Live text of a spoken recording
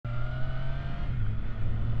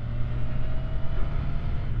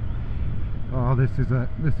Oh, this is it.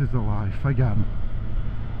 This is the life again.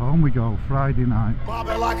 Home we go, Friday night.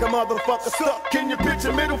 Bobbing like a motherfucker stuck. Can you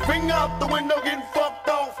picture middle finger out the window getting fucked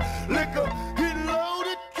off? Liquor, get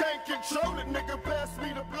loaded, can't control it. Nigga, pass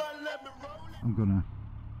me the blood, let me roll it. I'm gonna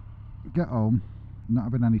get home, not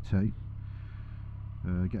having any tea,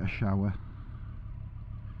 get a shower,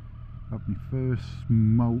 have my first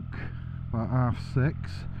smoke about 6:30,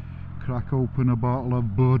 crack open a bottle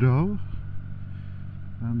of Bordeaux,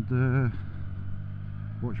 and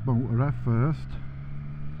watch Motorhead first.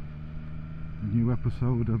 A new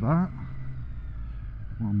episode of that.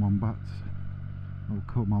 Wombats. Oh,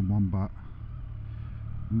 come on, Wombat.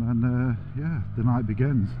 And then, yeah, the night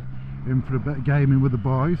begins. In for a bit of gaming with the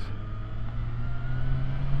boys.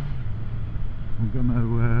 I'm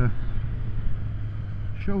gonna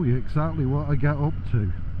show you exactly what I get up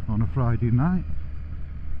to on a Friday night.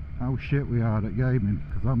 How shit we are at gaming,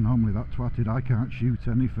 because I'm normally that twatted I can't shoot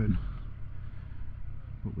anything.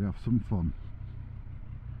 But we have some fun.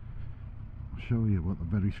 I'll show you what the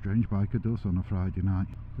VeryStrangeBiker does on a Friday night.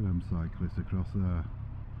 Look at them cyclists across there.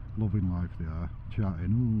 Loving life they are.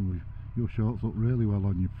 Chatting, ooh, your shorts look really well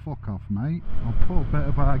on you. Fuck off, mate. I'll put a bit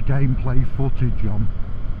of our gameplay footage on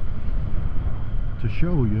to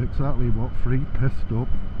show you exactly what 3 pissed up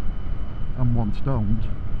and 1 stoned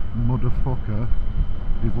motherfucker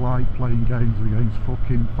is like playing games against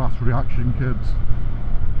fucking fast reaction kids.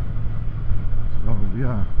 So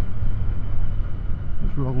yeah,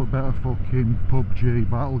 let's roll a bit of fucking PUBG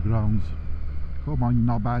Battlegrounds. Come on,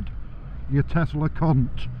 knobhead, you Tesla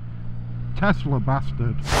cunt. Tesla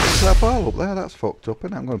bastard. Is that ball up there? That's fucked up,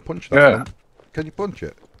 isn't it? I'm going to punch that. Yeah. Can you punch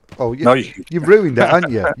it? Oh, no, you've ruined it,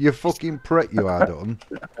 haven't you? You fucking prick, you are done.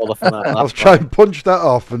 I was I'll trying to punch that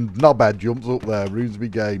off and knobhead jumps up there, ruins me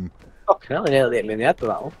game. Fucking hell, he nearly hit me in the head with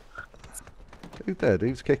that one. Who did?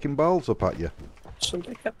 Who's kicking balls up at you?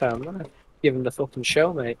 Somebody kept down there. Give him the fucking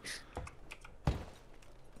show, mate.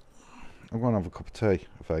 I'm going to have a cup of tea,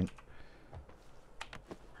 I think.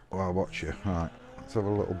 Well, I'll watch you. Alright, let's have a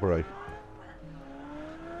little brew.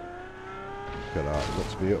 Look at that, it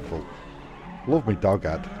looks beautiful. Love me dog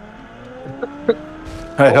ad.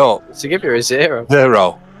 Hey, oh, To give you a 0.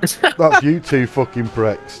 0. That's you two fucking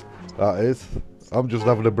pricks. That is. I'm just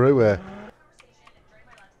having a brew here.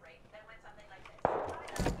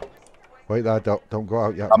 Wait there, don't go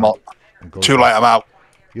out yet. I'm up. Too late, I'm out.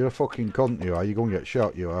 You're a fucking cunt, you are. You're going to get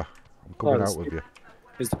shot, you are. I'm coming out with you.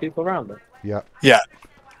 Is the people around there? Yeah. Yeah.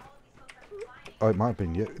 Oh, it might have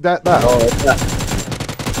been you. That. Oh, yeah.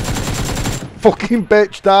 Fucking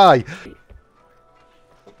bitch, die!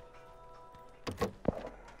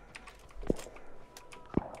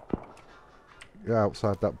 You're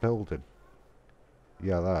outside that building.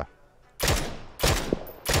 Yeah, there.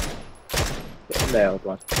 Nailed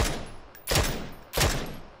one.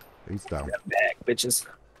 He's down. Back, bitches.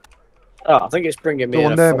 Oh, I think it's bringing me Go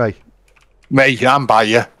in on near me. Me, I'm by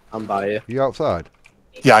you. I'm by you. You outside?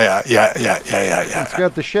 Yeah.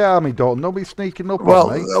 Scared the shit out of me, don't. Nobody's sneaking up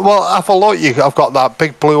Well, on me. well, have a look. I've got that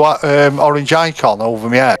big blue, orange icon over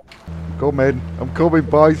my head. Come in. I'm coming,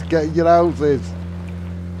 boys. Get in your houses.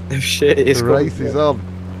 Oh shit, it's The race is on.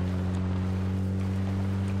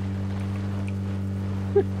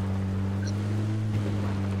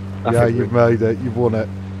 Yeah, you've made it. You've won it.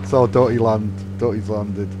 So Dotty land. Dotty's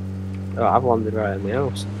landed. Oh, I've landed right in the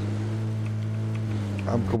house.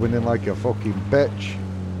 I'm coming in like a fucking bitch.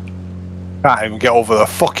 Can't even get over the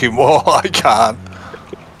fucking wall. I can't.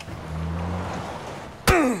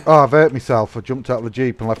 Oh, I've hurt myself. I jumped out of the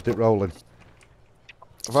Jeep and left it rolling.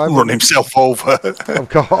 Have I Run himself over. I've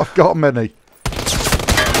got a mini.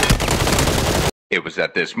 It was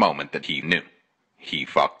at this moment that he knew. He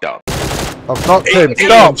fucked up. I've knocked him.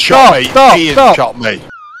 Ian shot me.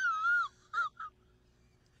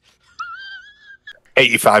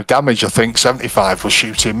 85 damage, I think. 75 was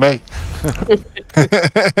shooting me.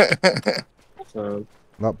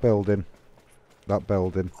 That building.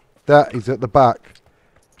 That is at the back.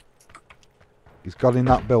 He's got in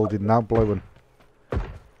that building now, blowing.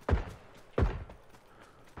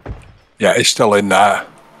 Yeah, he's still in there.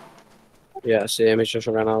 Yeah, I see him. He's just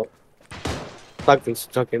ran out. Bagfield's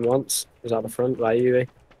stuck in once. He's out the front by you.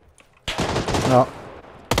 No.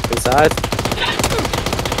 Inside.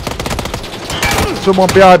 Someone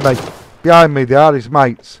behind me. Behind me, they are his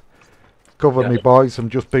mates. Cover me, boys. I'm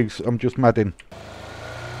just medding.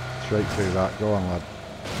 Straight through that. Go on, lad.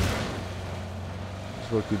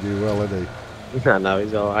 That's what you do well, isn't he? I know,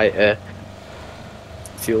 he's alright.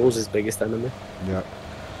 Fuel's his biggest enemy. Yeah.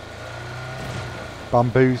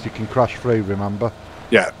 Bamboos, you can crash through, remember?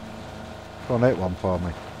 Yeah. Go on, hit one for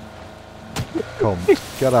me. Come,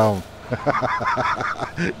 get down.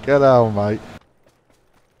 Get down, mate.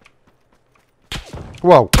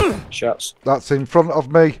 Whoa, Shots. that's in front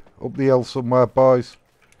of me. Up the hill somewhere, boys.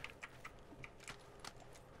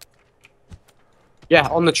 Yeah,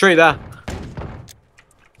 on the tree there.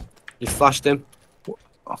 You flashed him.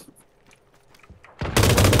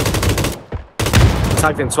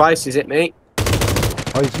 Tagged him twice, he's hit me.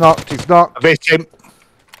 Oh, he's knocked, he's knocked. I've hit him.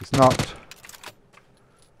 He's knocked.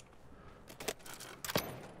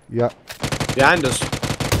 Yeah, Behind us.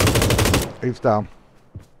 he's down.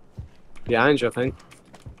 Behind you, I think.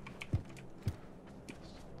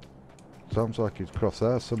 Sounds like he's crossed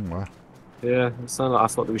there somewhere. Yeah, it sounded like I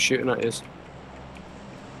thought they were shooting at us.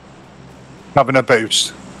 Having a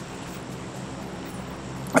boost.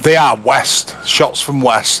 They are west. Shots from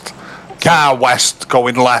west. Car west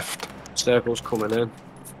going left. Circle's coming in.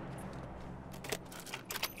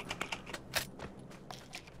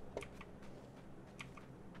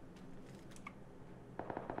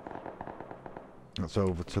 That's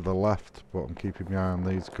over to the left, but I'm keeping my eye on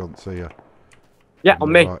these cunts here. Yeah,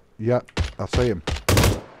 on me. Right. Yeah, I see him.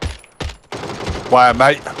 Where,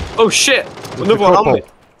 mate? Oh shit! There's Another a one on couple. me.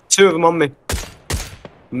 Two of them on me.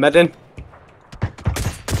 Medding.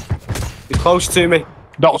 You're close to me.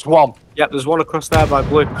 Knocked one. Yep, there's one across there by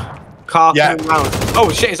blue. Car Yeah. coming round.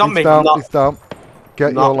 Oh shit, he's on me. Down, Not- he's down.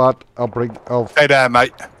 Get Not- your lad. I'll Stay there,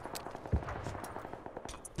 mate.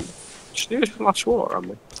 Just do a flash water on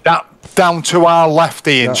me. Down to our left,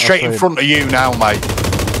 Ian. Yeah, I Straight see in him. front of you now, mate.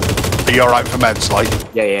 Are you alright for meds, like?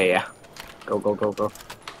 Yeah. Go, go, go, go.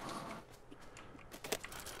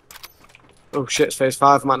 Oh shit, it's phase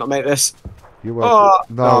 5. Might not make this. You will. Oh,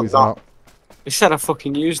 no, he's not. He said I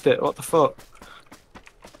fucking used it. What the fuck?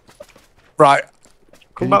 Right. Can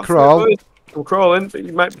Come you back crawl? for it, boys. I'm crawling, but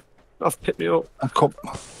you might have picked me up. Come.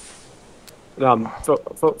 No,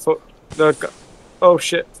 fuck. No, go. Oh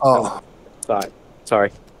shit. Oh.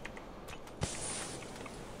 Sorry.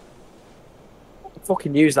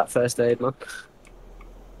 Fucking use that first aid, man.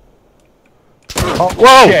 Oh,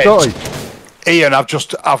 whoa, Shit. sorry. Ian,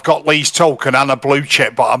 I've got Lee's token and a blue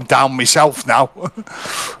chip, but I'm down myself now. Right,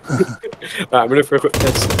 I'm running for a quick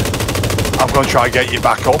piss. I'm going to try and get you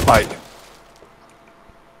back up, mate.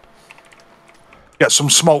 Get some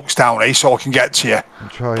smokes down here so I can get to you. I'm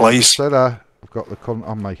trying. Please. Stay there. I've got the cunt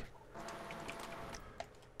on me.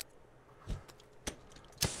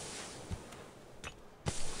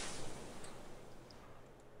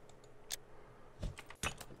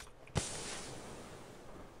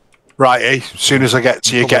 Right, as soon as I get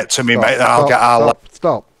to you, get to me, mate, then I'll get our...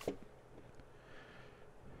 Stop.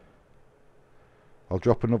 I'll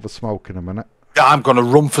drop another smoke in a minute. I'm going to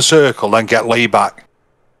run for circle, then get Lee back.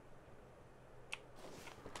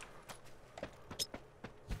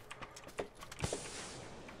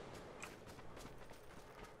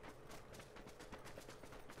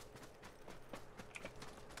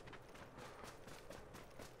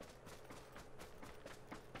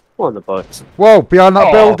 Come on, the boys. Whoa, behind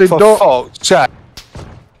that building, for door. fuck's sake.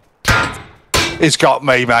 He's got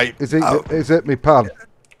me, mate. Is it me pan?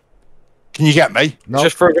 Can you get me? No.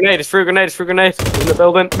 Just through a grenade, it's through a grenade, it's through a grenade. In the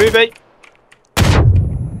building. Move it.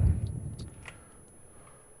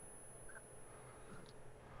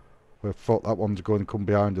 Well, fuck, that one's going to come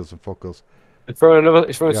behind us and fuck us. He's throwing another,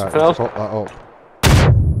 he's throwing Yeah, something else. fuck that up.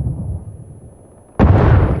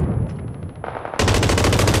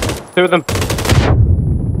 Two of them.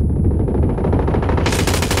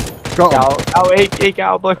 Got him. Get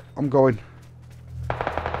out, blue. I'm going.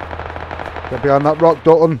 Get behind that rock,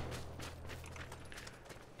 Dutton.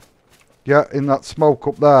 Yeah, in that smoke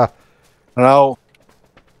up there. No.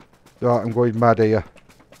 Right, I'm going mad here.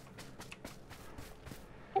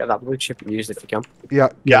 Get that blue chip and use it if you can. Yeah,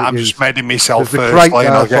 Yeah, it I'm is. just making myself There's the first, crate Lee,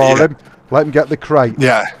 and there I'll get for you. him. Let him get the crate.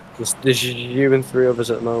 Yeah. There's you and 3 others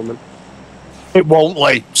at the moment. It won't,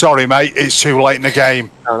 Lee. Sorry, mate. It's too late in the game.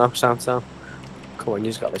 No, sound. Come on,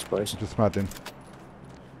 you've got this place. Just mad in.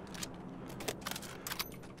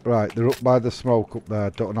 Right, they're up by the smoke up there,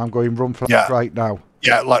 Dutton. I'm going run for Yeah. that crate now.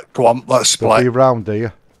 Yeah, go on. Let's They'll be split. around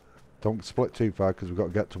here. Don't split too far because we've got to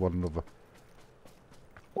get to one another.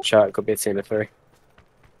 Watch out, it could be a team of 3.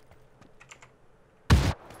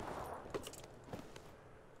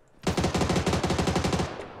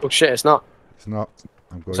 Oh shit, it's not. It's not.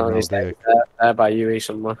 I'm going It's on around his here. there by UE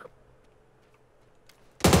somewhere.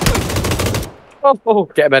 Oh,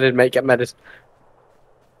 get medded, mate, get medded.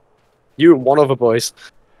 You and one other, boys.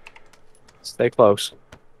 Stay close.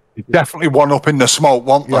 Definitely one up in the smoke,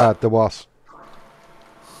 won't there? Yeah, there was.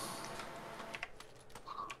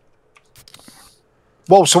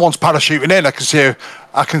 Whoa, someone's parachuting in. I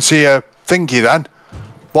can see a thingy then.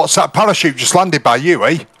 What's that parachute just landed by you,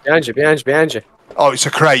 eh? Behind you. Oh, it's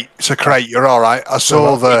a crate. It's a crate. You're all right. I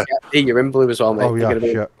saw the. Hey, you're in blue as well, mate. Oh yeah,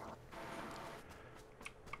 shit.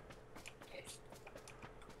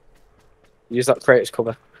 Use that crate as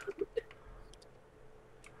cover.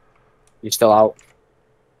 You're still out.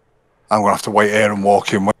 I'm gonna have to wait here and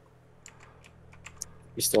walk in. You're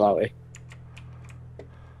still out here.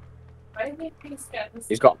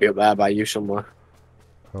 He's got to be up there by you somewhere.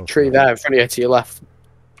 Oh, Tree there in front of you to your left.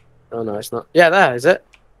 Oh no, it's not. Yeah, there is it.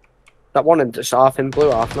 That one in just half in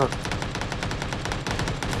blue, half not.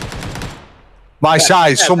 My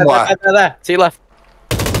size somewhere. There, to your left.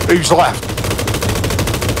 Who's left?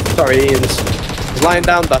 Sorry, Ian's. He's lying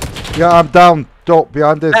down there. Yeah, I'm down. Duck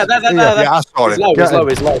behind us. There. Yeah, I saw He's him. low,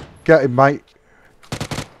 he's low. Get him, mate.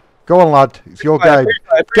 Go on, lad. It's your Fire, game.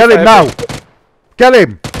 fire, Get him fire. now. Get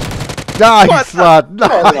him. Nice, lad. on,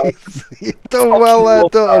 Nice. You done well there,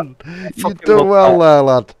 Dutton. You done well there,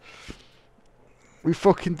 lad. We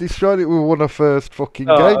fucking destroyed it. We won our first fucking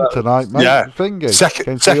game tonight, mate. Yeah. Thingy.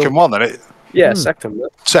 Second one, isn't it? Yeah, second.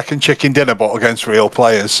 Mate. Second chicken dinner, but against real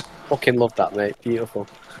players. Fucking love that, mate. Beautiful.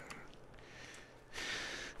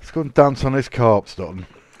 Let's go and dance on this corpse, Dutton.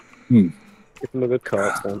 Give him a good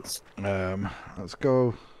card dance. Let's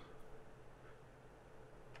go.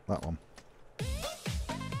 That one.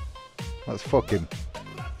 Let's fuck him.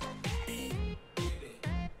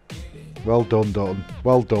 Well done, Dutton.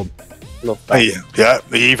 Well done. Love that. Yeah,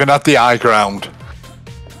 he even had the high ground.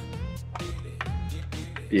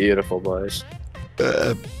 Beautiful, boys.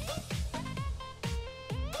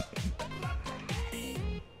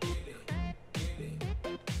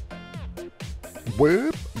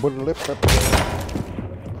 Whoop.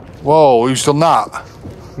 Whoa, who's done that?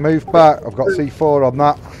 Move back. I've got C4 on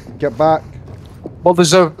that. Get back. Well,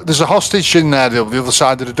 there's a hostage in there, the other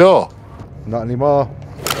side of the door. Not anymore.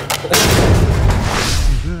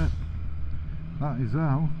 That is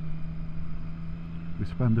how we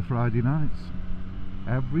spend the Friday nights.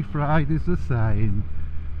 Every Friday's the same.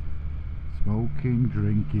 Smoking,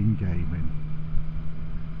 drinking, gaming.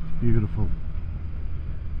 It's beautiful.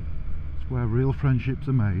 It's where real friendships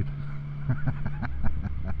are made.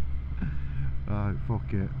 Right,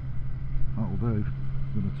 fuck it. That'll do.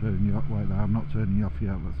 I'm going to turn you off. Wait, no, I'm not turning you off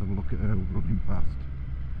yet. Let's have a look at her running past.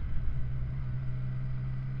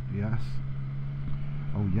 Yes.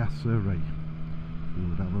 Oh yes, sirree. We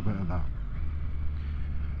would have a bit of that.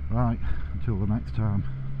 Right, until the next time.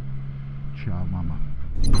 Ciao, mama.